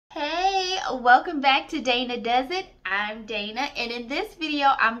Welcome back to Dana Does It. I'm Dana, and in this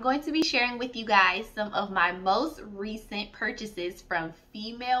video I'm going to be sharing with you guys some of my most recent purchases from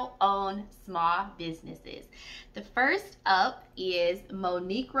female-owned small businesses. The first up is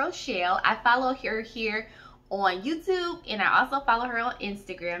Monique Rochelle. I follow her here on YouTube, and I also follow her on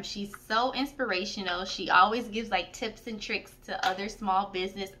Instagram. She's so inspirational. She always gives like tips and tricks to other small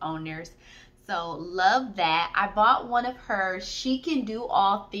business owners. So love that. I bought one of her She Can Do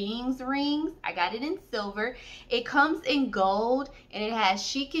All Things rings. I got it in silver. It comes in gold and it has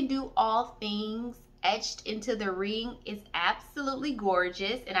She Can Do All Things etched into the ring. It's absolutely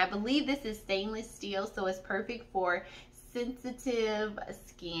gorgeous, and I believe this is stainless steel, so it's perfect for sensitive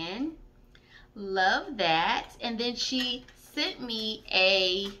skin. Love that. And then she sent me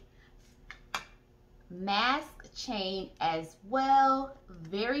a mask chain as well.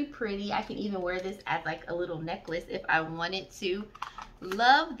 Very pretty. I can even wear this as like a little necklace if I wanted to.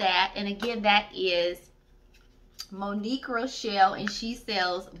 Love that. And again, that is Monique Rochelle, and she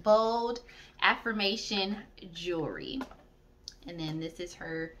sells bold affirmation jewelry. And then this is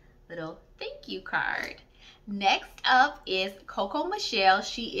her little thank you card. Next up is Coco Michele.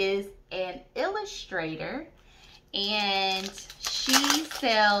 She is an illustrator, and she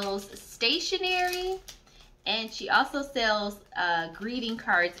sells stationery, and she also sells greeting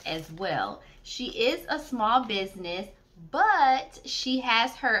cards as well. She is a small business, but she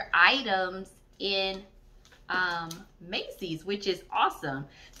has her items in Macy's, which is awesome.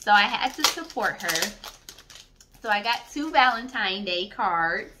 So I had to support her. So I got 2 Valentine's Day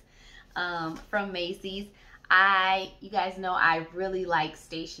cards from Macy's. You guys know I really like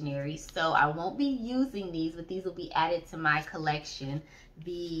stationery, so I won't be using these, but these will be added to my collection.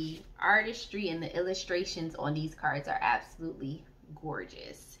 The artistry and the illustrations on these cards are absolutely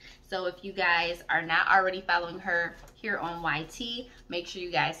gorgeous. So if you guys are not already following her here on YT, make sure you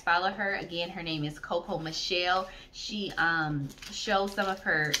guys follow her. Again, her name is Coco Michele. She shows some of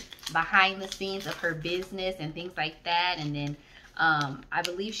her behind the scenes of her business and things like that. And then I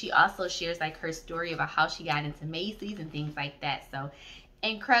believe she also shares like her story about how she got into Macy's and things like that. So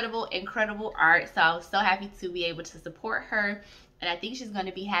incredible art. So I was so happy to be able to support her. And I think she's going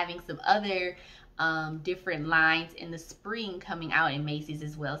to be having some other different lines in the spring coming out in Macy's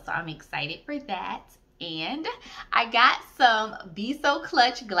as well. So I'm excited for that. And I got some Be So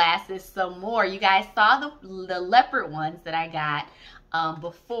Clutch glasses, some more. You guys saw the leopard ones that I got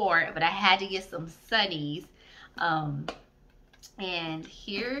before, but I had to get some sunnies. And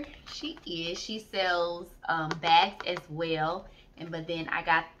here she is. She sells bags as well. But then I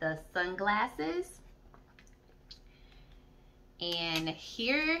got the sunglasses. And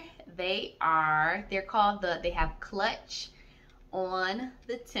here they are. They're called they have clutch on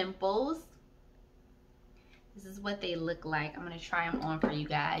the temples. This is what they look like. I'm going to try them on for you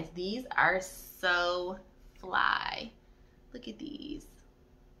guys. These are so fly. Look at these.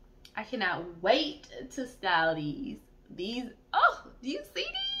 I cannot wait to style these. Oh, do you see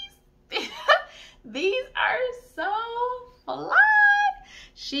these? These are so fly.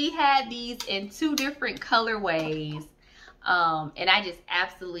 She had these in 2 different colorways. And I just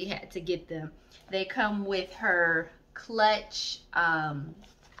absolutely had to get them. They come with her clutch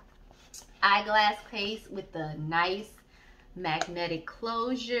eyeglass case with the nice magnetic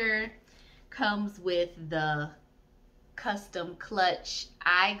closure. Comes with the custom clutch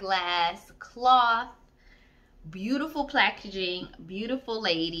eyeglass cloth. Beautiful packaging, beautiful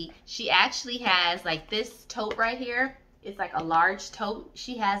lady. She actually has like this tote right here. It's like a large tote.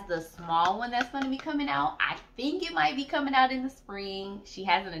 She has the small one that's going to be coming out. I think it might be coming out in the spring. She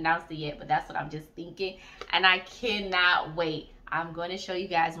hasn't announced it yet, but that's what I'm just thinking. And I cannot wait. I'm going to show you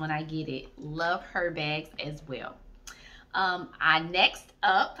guys when I get it. Love her bags as well. Next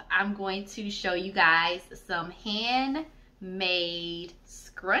up, I'm going to show you guys some handmade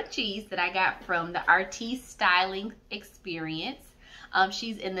scrunchies that I got from the Artiste Styling Experience.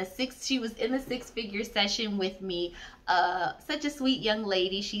 She was in the 6-figure session with me. Such a sweet young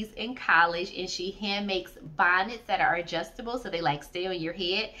lady. She's in college, and she hand makes bonnets that are adjustable, so they like stay on your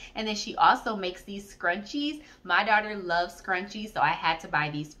head. And then she also makes these scrunchies. My daughter loves scrunchies, so I had to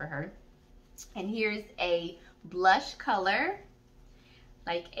buy these for her. And here's a blush color,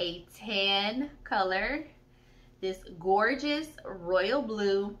 like a tan color, this gorgeous royal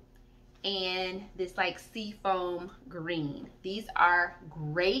blue, and this like seafoam green. These are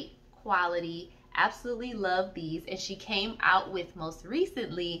great quality. Absolutely love these. And she came out with most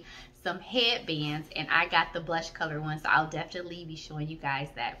recently some headbands, and I got the blush color one, so I'll definitely be showing you guys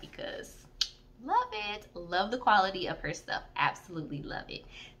that because love it. Love the quality of her stuff. Absolutely love it.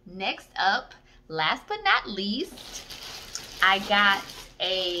 Next up, last but not least, I got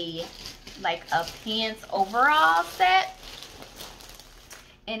a like a pants overall set.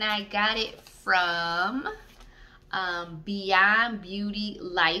 And I got it from Beyond Beauty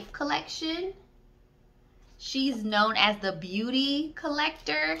Life collection. She's known as the beauty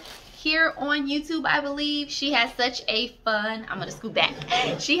collector here on YouTube, I believe. She has such a fun, I'm gonna scoot back.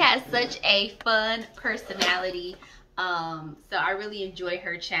 She has such a fun personality. So I really enjoy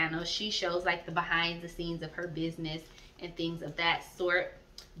her channel. She shows like the behind the scenes of her business and things of that sort.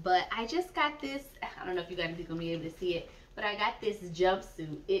 But I just got this, I don't know if you guys are gonna be able to see it, but I got this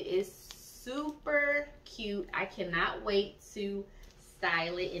jumpsuit. It is super cute. I cannot wait to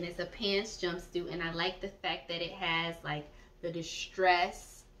style it, and it's a pants jumpsuit, and I like the fact that it has like the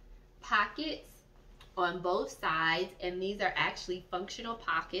distress pockets on both sides, and these are actually functional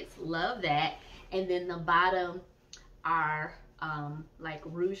pockets. Love that. And then the bottom are like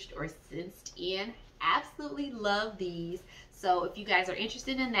ruched or cinched in. Absolutely love these. So if you guys are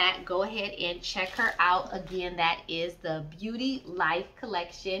interested in that, go ahead and check her out. Again, that is the Beauty Life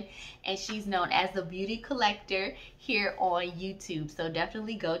collection, and she's known as the Beauty Collector here on YouTube. So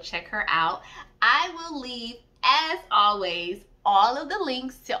definitely go check her out. I will leave, as always, all of the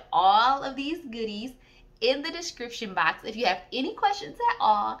links to all of these goodies in the description box. If you have any questions at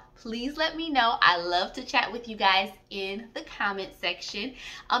all, please let me know. I love to chat with you guys in the comment section.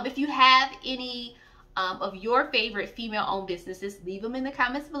 If you have any of your favorite female-owned businesses, leave them in the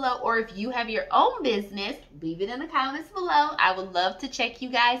comments below. Or if you have your own business, leave it in the comments below. I would love to check you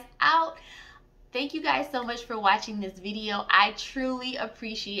guys out. Thank you guys so much for watching this video. I truly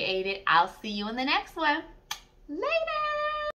appreciate it. I'll see you in the next one. Later.